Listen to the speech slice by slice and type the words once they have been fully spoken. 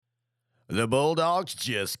The Bulldogs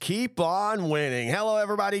just keep on winning. Hello,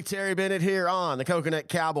 everybody. Terry Bennett here on the Coconut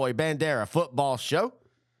Cowboy Bandera football show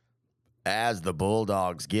as the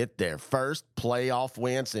Bulldogs get their first playoff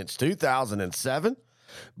win since 2007.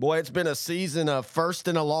 Boy, it's been a season of first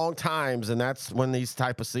in a long times, and that's when these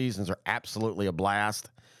type of seasons are absolutely a blast.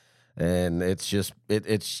 And it's just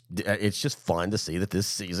fun to see that this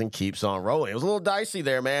season keeps on rolling. It was a little dicey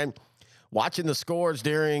there, man. Watching the scores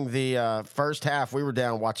during the first half, we were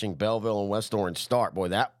down watching Belleville and West Orange start. Boy,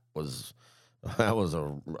 that was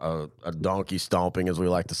a donkey stomping, as we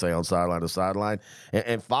like to say on sideline to sideline.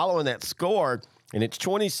 And following that score, and it's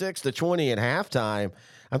 26-20 at halftime,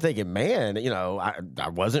 I'm thinking, man, I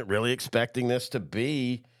wasn't really expecting this to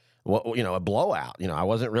be a blowout. I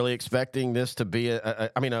wasn't really expecting this to be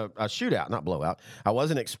a shootout, not blowout. I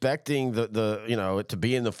wasn't expecting it to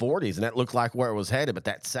be in the 40s, and that looked like where it was headed. But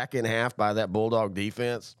that second half by that Bulldog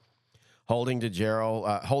defense, holding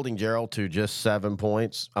Gerald to just 7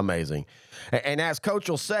 points, amazing. And as Coach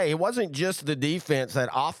will say, it wasn't just the defense, that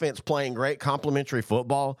offense playing great complementary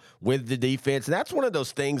football with the defense. And that's one of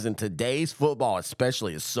those things in today's football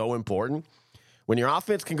especially is so important. When your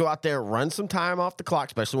offense can go out there, run some time off the clock,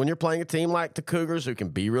 especially when you're playing a team like the Cougars who can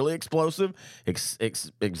be really explosive,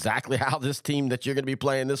 exactly how this team that you're going to be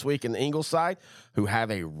playing this week in the Ingleside, who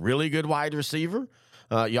have a really good wide receiver.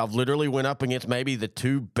 Y'all literally went up against maybe the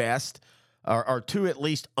two best or two at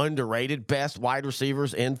least underrated best wide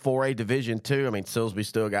receivers in 4A Division II. I mean, Silsby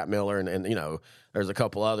still got Miller, and there's a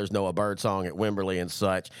couple others, Noah Birdsong at Wimberley and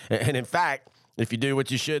such. And in fact, if you do what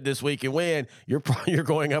you should this week and win, you're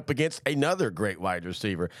going up against another great wide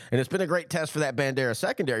receiver. And it's been a great test for that Bandera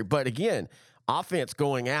secondary. But again, offense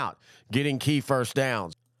going out, getting key first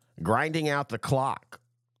downs, grinding out the clock,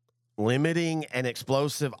 limiting an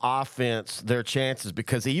explosive offense, their chances.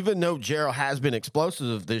 Because even though Gerald has been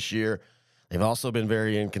explosive this year, they've also been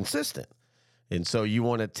very inconsistent. And so you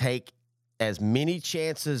want to take as many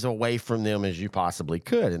chances away from them as you possibly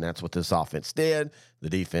could. And that's what this offense did. The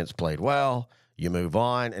defense played well. You move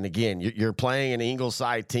on. And again, you're playing an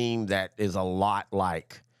Ingleside team that is a lot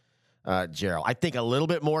like Gerald. I think a little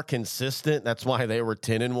bit more consistent. That's why they were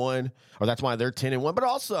 10-1, or that's why they're 10-1. But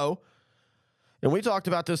also, and we talked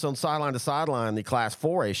about this on Sideline to Sideline, the Class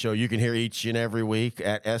 4A show. You can hear each and every week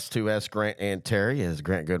at S2S Grant and Terry, as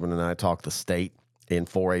Grant Goodwin and I talk the state in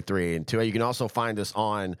 4A, 3A, and 2A. You can also find us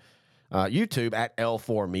on YouTube at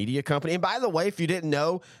L4 Media Company. And by the way, if you didn't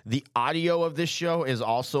know, the audio of this show is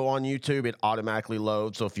also on YouTube. It automatically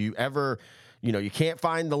loads. So if you ever, you can't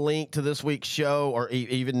find the link to this week's show or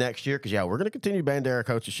even next year, because, we're going to continue Bandera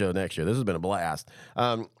Coach's show next year. This has been a blast.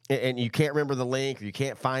 And you can't remember the link or you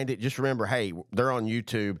can't find it, just remember, hey, they're on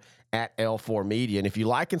YouTube at L4 Media. And if you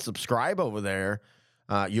like and subscribe over there,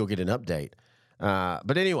 you'll get an update.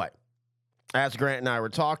 But anyway, as Grant and I were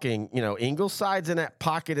talking, Ingleside's in that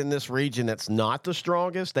pocket in this region that's not the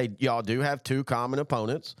strongest. Y'all do have two common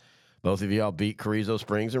opponents. Both of y'all beat Carrizo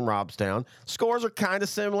Springs and Robstown. Scores are kind of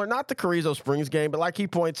similar. Not the Carrizo Springs game, but like he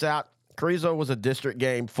points out, Carrizo was a district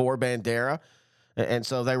game for Bandera, and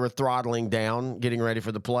so they were throttling down, getting ready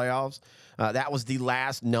for the playoffs. That was the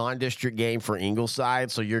last non-district game for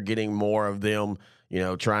Ingleside, so you're getting more of them,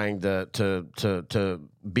 trying to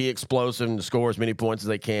be explosive and score as many points as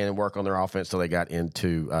they can and work on their offense till they got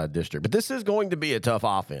into district. But this is going to be a tough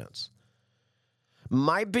offense.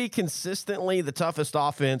 Might be consistently the toughest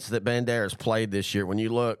offense that Bandera's played this year. When you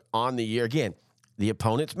look on the year, again, the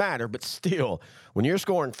opponents matter, but still, when you're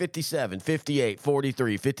scoring 57, 58,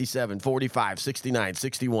 43, 57, 45, 69,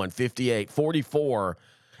 61, 58, 44,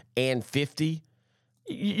 and 50,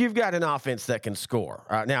 you've got an offense that can score.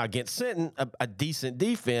 Now, against Sinton, a decent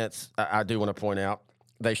defense, I do want to point out,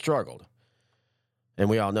 they struggled. And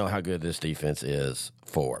we all know how good this defense is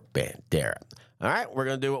for Bandera. All right, we're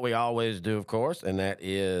going to do what we always do, of course, and that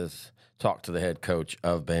is talk to the head coach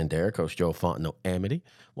of Bandera, Coach Joe Fontenot-Amity.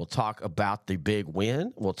 We'll talk about the big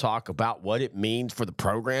win. We'll talk about what it means for the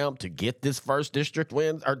program to get this first district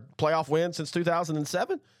win or playoff win since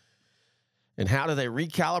 2007. And how do they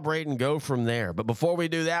recalibrate and go from there? But before we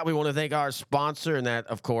do that, we want to thank our sponsor, and that,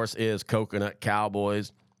 of course, is Coconut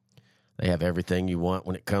Cowboys. They have everything you want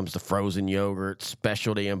when it comes to frozen yogurt,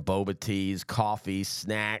 specialty and boba teas, coffee,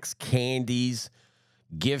 snacks, candies,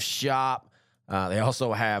 gift shop. They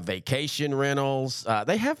also have vacation rentals.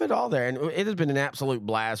 They have it all there, and it has been an absolute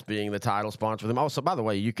blast being the title sponsor for them. Also, by the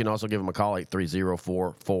way, you can also give them a call,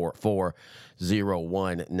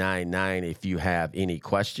 830-444-0199 if you have any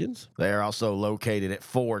questions. They are also located at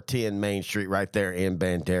 410 Main Street right there in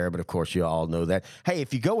Bandera, but of course you all know that. Hey,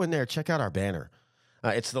 if you go in there, check out our banner.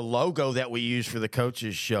 It's the logo that we use for the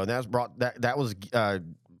coaches show. And that was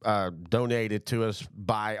donated to us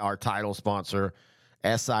by our title sponsor,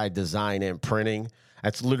 SI Design and Printing.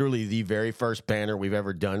 That's literally the very first banner we've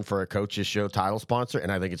ever done for a Coach's Show title sponsor,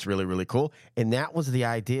 and I think it's really, really cool. And that was the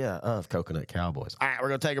idea of Coconut Cowboys. All right, we're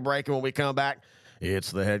going to take a break, and when we come back, it's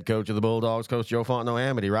the head coach of the Bulldogs, Coach Joe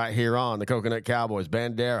Fontenot-Amity, right here on the Coconut Cowboys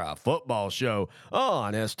Bandera Football Show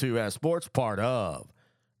on S2S Sports, part of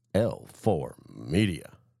L4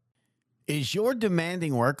 Media. Is your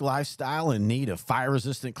demanding work lifestyle in need of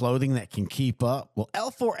fire-resistant clothing that can keep up? Well,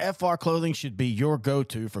 L4FR clothing should be your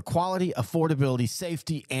go-to for quality, affordability,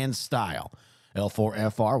 safety, and style.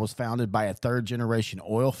 L4FR was founded by a third-generation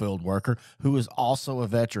oil field worker who is also a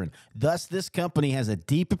veteran. Thus, this company has a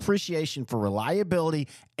deep appreciation for reliability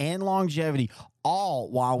and longevity, all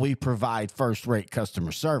while we provide first-rate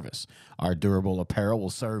customer service. Our durable apparel will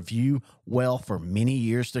serve you well for many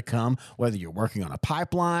years to come, whether you're working on a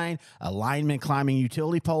pipeline, a lineman climbing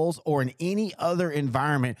utility poles, or in any other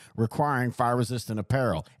environment requiring fire-resistant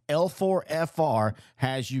apparel. L4FR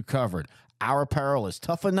has you covered. Our apparel is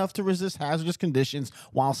tough enough to resist hazardous conditions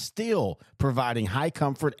while still providing high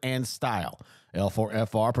comfort and style.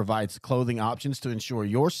 L4FR provides clothing options to ensure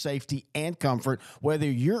your safety and comfort, whether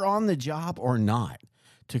you're on the job or not.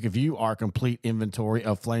 To view our complete inventory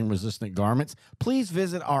of flame-resistant garments, please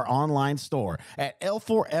visit our online store at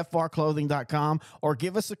l4frclothing.com or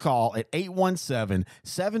give us a call at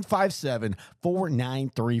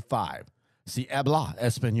 817-757-4935. Si habla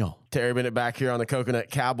español. Terry Bennett back here on the Coconut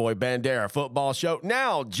Cowboy Bandera Football Show,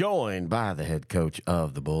 now joined by the head coach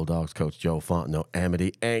of the Bulldogs, Coach Joe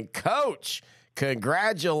Fontenot-Amity. And, Coach,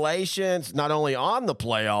 congratulations not only on the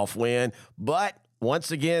playoff win, but once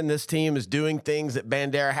again, this team is doing things that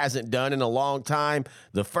Bandera hasn't done in a long time.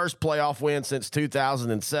 The first playoff win since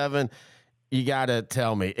 2007. You got to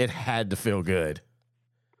tell me, it had to feel good.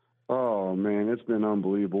 Oh, man, it's been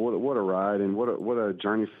unbelievable. What a ride, and what a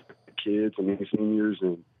journey for the kids and the seniors.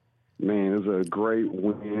 And, man, it was a great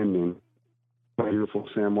win. And beautiful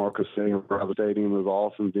San Marcos Stadium. Stadium was an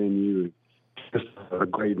awesome venue. Just a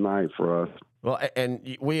great night for us. Well,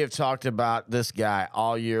 and we have talked about this guy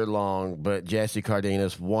all year long, but Jesse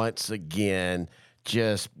Cardenas once again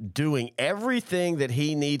just doing everything that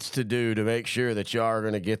he needs to do to make sure that y'all are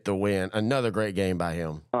going to get the win. Another great game by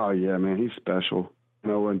him. Oh, yeah, man, he's special.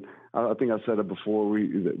 You know, and I think I said it before.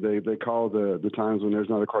 They call the times when there's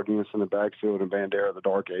not a Cardenas in the backfield in Bandera the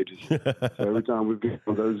dark ages. So every time we've got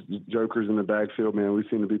those jokers in the backfield, man, we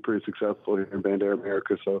seem to be pretty successful here in Bandera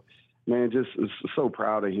America. So, man, just so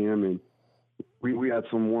proud of him. And we had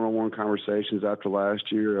some one-on-one conversations after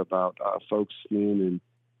last year about focusing and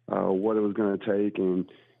what it was going to take, and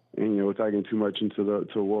you know, without getting too much into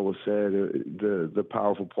what was said, the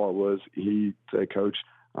powerful part was he said, "Coach,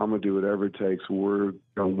 I'm going to do whatever it takes. We're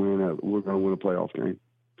going to win a playoff game."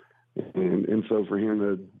 And so for him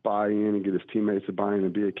to buy in and get his teammates to buy in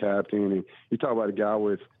and be a captain, and you talk about a guy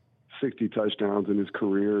with 60 touchdowns in his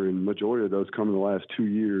career, and majority of those come in the last 2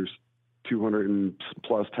 years. 200 and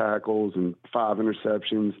plus tackles and 5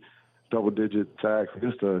 interceptions, double-digit sacks.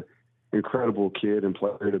 Just a incredible kid and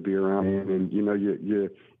player to be around. And you know,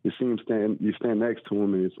 you see him stand next to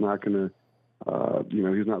him, and it's not going to, you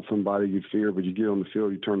know, he's not somebody you fear. But you get on the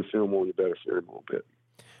field, you turn the film on, you better fear him a little bit.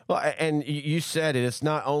 Well, and you said it. It's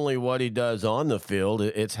not only what he does on the field;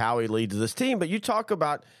 it's how he leads this team. But you talk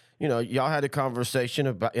about, you know, y'all had a conversation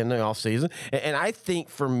about in the offseason, and I think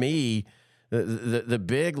for me, the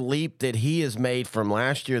big leap that he has made from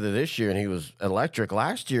last year to this year, and he was electric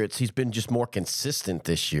last year, he's been just more consistent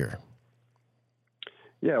this year.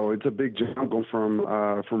 Yeah, well, it's a big jump going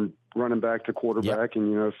from running back to quarterback. Yep.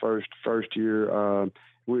 And, you know, first year,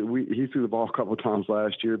 he threw the ball a couple of times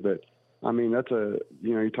last year, but I mean, that's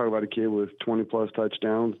you talk about a kid with 20 plus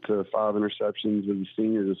touchdowns to 5 interceptions as a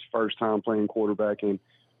senior, his first time playing quarterback, and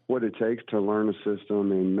what it takes to learn a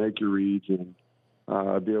system and make your reads and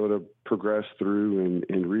be able to progress through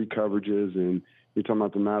and read coverages. And you're talking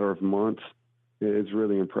about the matter of months. It's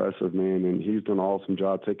really impressive, man. And he's done an awesome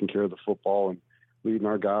job taking care of the football and leading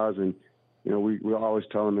our guys. And, you know, we always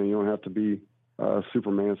tell him, man, you don't have to be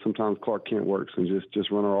Superman. Sometimes Clark Kent works, and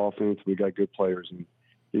just run our offense. We got good players, and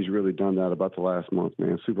he's really done that about the last month,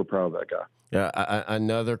 man. Super proud of that guy. Yeah,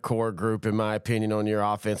 another core group, in my opinion, on your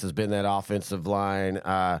offense has been that offensive line.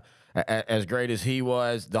 As great as he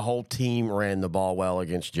was, the whole team ran the ball well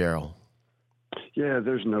against Gerald. Yeah,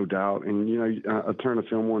 there's no doubt. And, you know, I turn the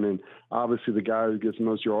film on, and obviously the guy who gets the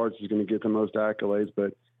most yards is going to get the most accolades,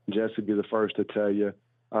 but Jesse would be the first to tell you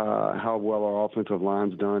how well our offensive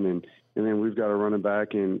line's done. And then we've got a running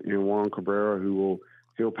back in Juan Cabrera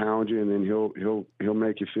he'll pound you, and then he'll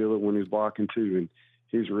make you feel it when he's blocking too. And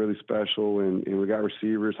he's really special. And we got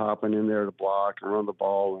receivers hopping in there to block and run the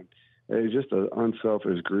ball. And it's just an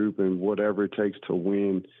unselfish group, and whatever it takes to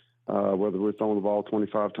win, whether we're throwing the ball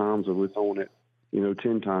 25 times or we're throwing it,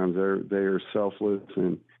 10 times, they are selfless,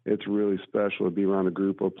 and it's really special to be around a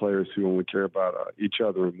group of players who only care about each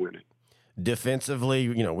other and winning. Defensively,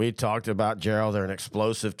 we talked about Gerald. They're an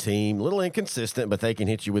explosive team, a little inconsistent, but they can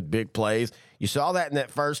hit you with big plays. You saw that in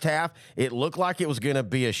that first half. It looked like it was going to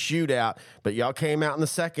be a shootout, but y'all came out in the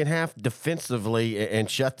second half defensively and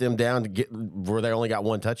shut them down to get where they only got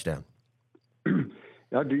one touchdown.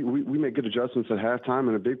 We made good adjustments at halftime,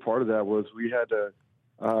 and a big part of that was we had to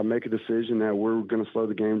make a decision that we're going to slow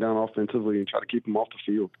the game down offensively and try to keep them off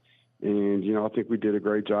the field. And, I think we did a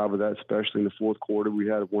great job of that, especially in the fourth quarter. We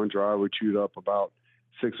had one drive we chewed up about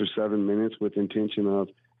 6 or 7 minutes with intention of,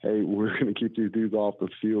 hey, we're going to keep these dudes off the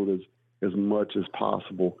field as much as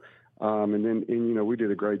possible. And we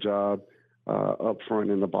did a great job up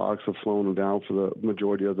front in the box of slowing them down for the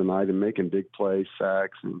majority of the night and making big plays,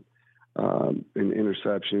 sacks, and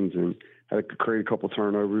interceptions, and had to create a couple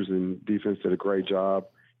turnovers, and defense did a great job.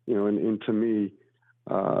 And to me,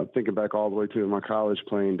 thinking back all the way to my college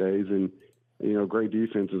playing days, and great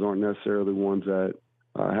defenses aren't necessarily ones that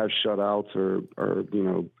have shutouts or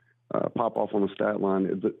pop off on the stat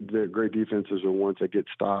line. The great defenses are ones that get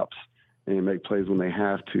stops and make plays when they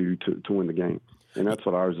have to win the game. And that's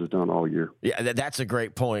what ours has done all year. Yeah, that's a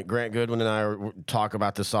great point. Grant Goodwin and I talk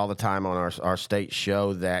about this all the time on our state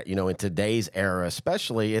show that, in today's era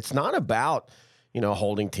especially, it's not about,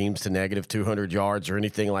 holding teams to negative 200 yards or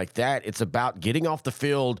anything like that. It's about getting off the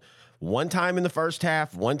field one time in the first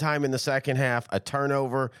half, one time in the second half, a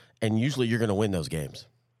turnover, and usually you're going to win those games.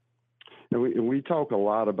 And we talk a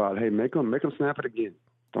lot about, hey, make them snap it again.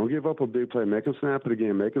 Don't give up a big play. Make them snap it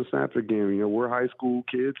again. Make them snap it again. We're high school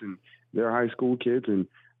kids, and they're high school kids, and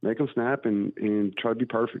make them snap and try to be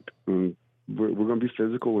perfect. And we're going to be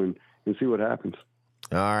physical and see what happens.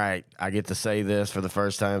 All right. I get to say this for the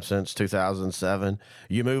first time since 2007.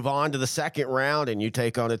 You move on to the second round, and you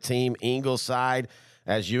take on a team, Ingleside.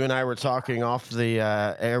 As you and I were talking off the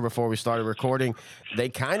air before we started recording, they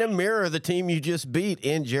kind of mirror the team you just beat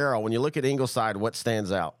in Gerald. When you look at Ingleside, what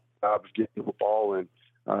stands out? Getting the ball, and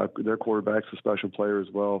their quarterback's a special player as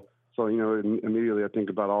well. So, immediately I think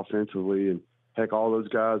about offensively, and heck, all those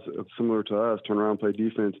guys similar to us turn around and play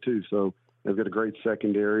defense too. So they've got a great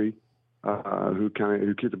secondary who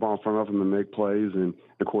keep the ball in front of them and make plays, and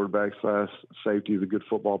the quarterback / safety is a good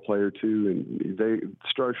football player too. And they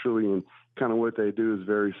structurally and kind of what they do is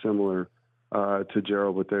very similar to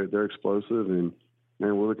Gerald, but they're explosive, and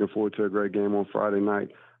we're looking forward to a great game on Friday night.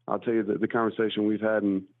 I'll tell you that the conversation we've had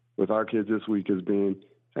with our kids this week has been,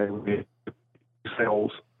 hey, we set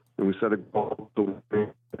goals, and we set a goal to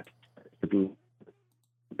win,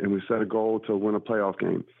 and we set a goal to win a playoff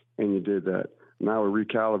game, and you did that. Now we're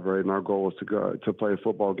recalibrating. Our goal is to go to play a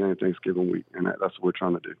football game Thanksgiving week, and that's what we're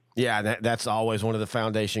trying to do. Yeah, that's always one of the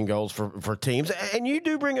foundation goals for teams. And you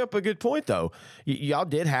do bring up a good point, though. Y'all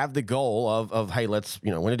did have the goal of hey, let's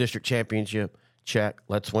win a district championship. Check.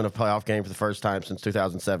 Let's win a playoff game for the first time since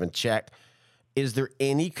 2007. Check. Is there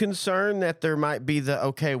any concern that there might be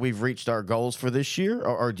we've reached our goals for this year,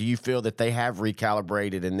 or do you feel that they have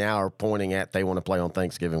recalibrated and now are pointing at they want to play on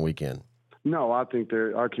Thanksgiving weekend? No, I think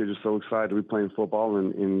our kids are so excited to be playing football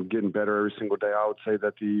and getting better every single day. I would say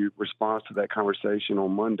that the response to that conversation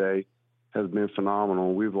on Monday has been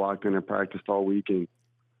phenomenal. We've locked in and practiced all week, and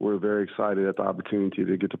we're very excited at the opportunity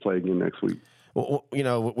to get to play again next week. Well,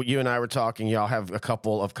 you and I were talking, y'all have a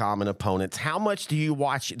couple of common opponents. How much do you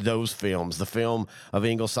watch those films, the film of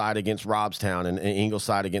Ingleside against Robstown and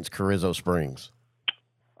Ingleside against Carrizo Springs?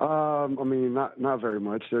 Not very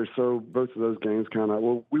much. Both of those games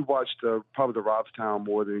we watched probably the Robstown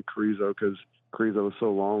more than Carrizo because Carrizo was so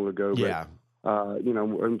long ago. Yeah. But,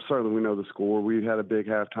 and certainly we know the score. We had a big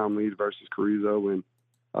halftime lead versus Carrizo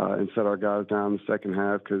and set our guys down in the second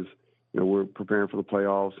half because, we're preparing for the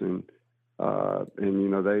playoffs and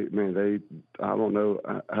they I don't know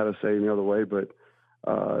how to say it any other way, but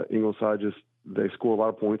Ingleside they score a lot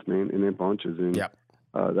of points, man, and in bunches. And yep.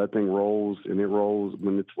 That thing rolls, and it rolls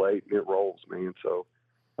when it's late, and it rolls, man. So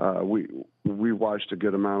we watched a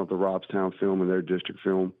good amount of the Robstown film and their district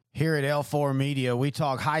film. Here at L4 Media, we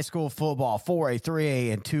talk high school football, 4A,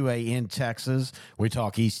 3A, and 2A in Texas. We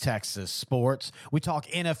talk East Texas sports. We talk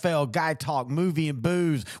NFL, guy talk, movie, and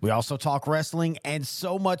booze. We also talk wrestling and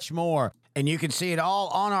so much more. And you can see it all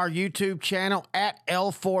on our YouTube channel at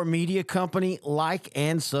L4 Media Company. Like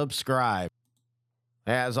and subscribe.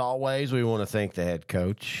 As always, we want to thank the head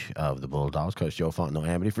coach of the Bulldogs, Coach Joe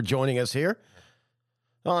Fontenot-Amity, for joining us here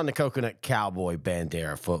on the Coconut Cowboy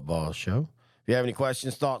Bandera Football Show. If you have any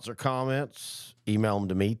questions, thoughts, or comments, email them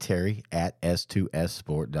to me, Terry at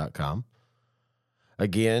s2ssport.com.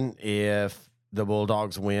 Again, if the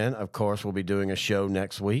Bulldogs win, of course, we'll be doing a show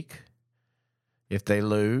next week. If they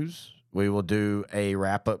lose, we will do a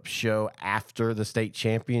wrap-up show after the state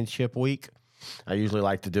championship week. I usually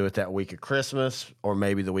like to do it that week of Christmas or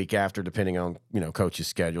maybe the week after, depending on, coaches'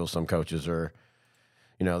 schedule. Some coaches are,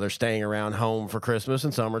 they're staying around home for Christmas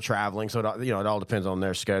and some are traveling. So, it all depends on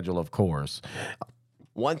their schedule, of course.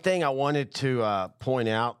 One thing I wanted to point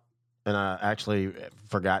out, and I actually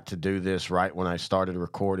forgot to do this right when I started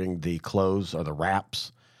recording the close or the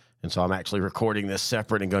wraps. And so I'm actually recording this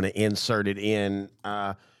separate and going to insert it in.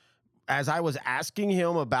 As I was asking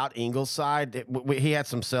him about Ingleside, he had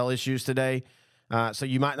some cell issues today. So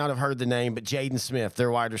you might not have heard the name, but Jaden Smith,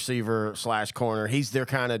 their wide receiver / corner, he's their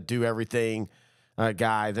kind of do-everything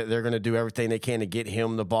guy. They're going to do everything they can to get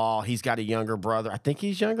him the ball. He's got a younger brother. I think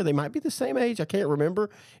he's younger. They might be the same age. I can't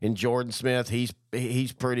remember. And Jordan Smith,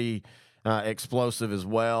 he's pretty explosive as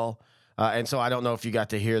well. And so I don't know if you got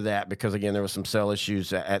to hear that because, again, there was some cell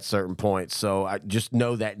issues at certain points. So I just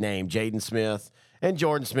know that name, Jaden Smith and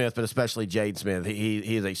Jordan Smith, but especially Jaden Smith.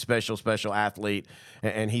 He is a special athlete,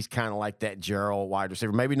 and he's kind of like that Gerald wide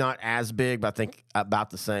receiver. Maybe not as big, but I think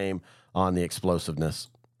about the same on the explosiveness.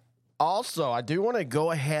 Also, I do want to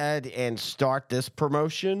go ahead and start this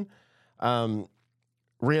promotion.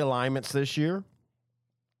 Realignments this year.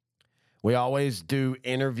 We always do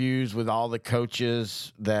interviews with all the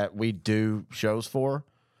coaches that we do shows for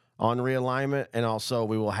on realignment. And also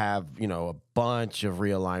we will have, a bunch of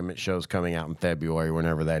realignment shows coming out in February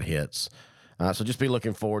whenever that hits. So just be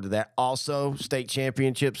looking forward to that. Also, state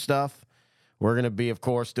championship stuff. We're going to be, of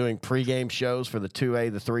course, doing pregame shows for the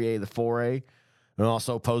 2A, the 3A, the 4A, and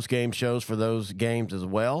also postgame shows for those games as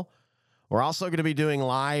well. We're also going to be doing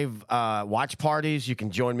live watch parties. You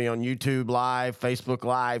can join me on YouTube Live, Facebook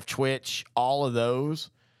Live, Twitch, all of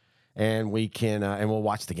those. And we can and we'll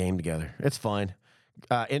watch the game together. It's fun.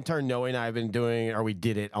 Intern Noe and I have been doing, or we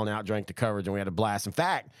did it on Outdrank the Coverage, and we had a blast. In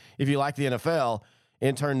fact, if you like the NFL,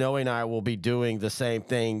 Intern Noe and I will be doing the same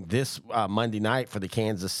thing this Monday night for the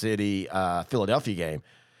Kansas City Philadelphia game.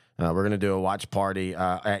 We're going to do a watch party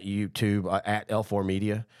at YouTube at L4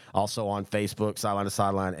 Media, also on Facebook, Sideline to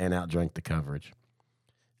Sideline, and Outdrank the Coverage.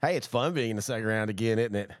 Hey, it's fun being in the second round again,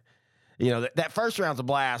 isn't it? That first round's a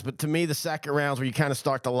blast, but to me, the second round's where you kind of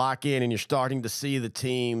start to lock in and you're starting to see the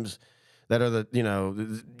teams that are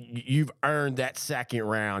you've earned that second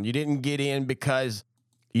round. You didn't get in because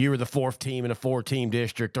you were the fourth team in a 4-team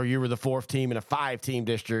district, or you were the fourth team in a 5-team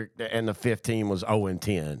district, and the fifth team was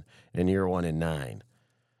 0-10, and you're 1-9.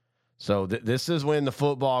 So this is when the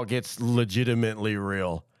football gets legitimately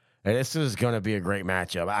real. And this is going to be a great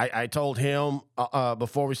matchup. I told him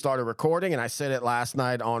before we started recording, and I said it last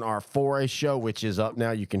night on our 4A show, which is up now.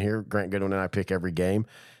 You can hear Grant Goodwin and I pick every game,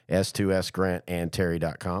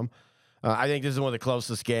 S2SGrantandTerry.com. I think this is one of the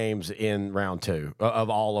closest games in round 2 of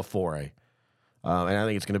all of 4A. And I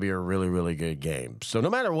think it's going to be a really, really good game. So no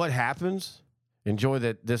matter what happens, enjoy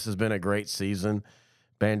that this has been a great season.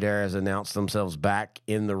 Bandera has announced themselves back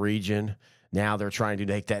in the region. Now they're trying to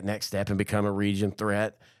take that next step and become a region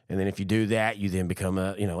threat. And then if you do that, you then become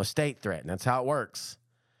a state threat. And that's how it works.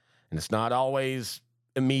 And it's not always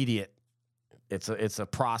immediate. It's a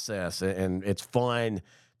process, and it's fun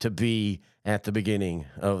to be at the beginning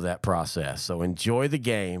of that process. So enjoy the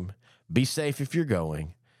game. Be safe if you're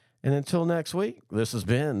going. And until next week, this has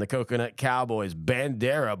been the Coconut Cowboys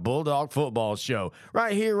Bandera Bulldog Football Show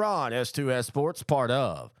right here on S2S Sports, part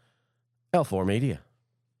of L4 Media.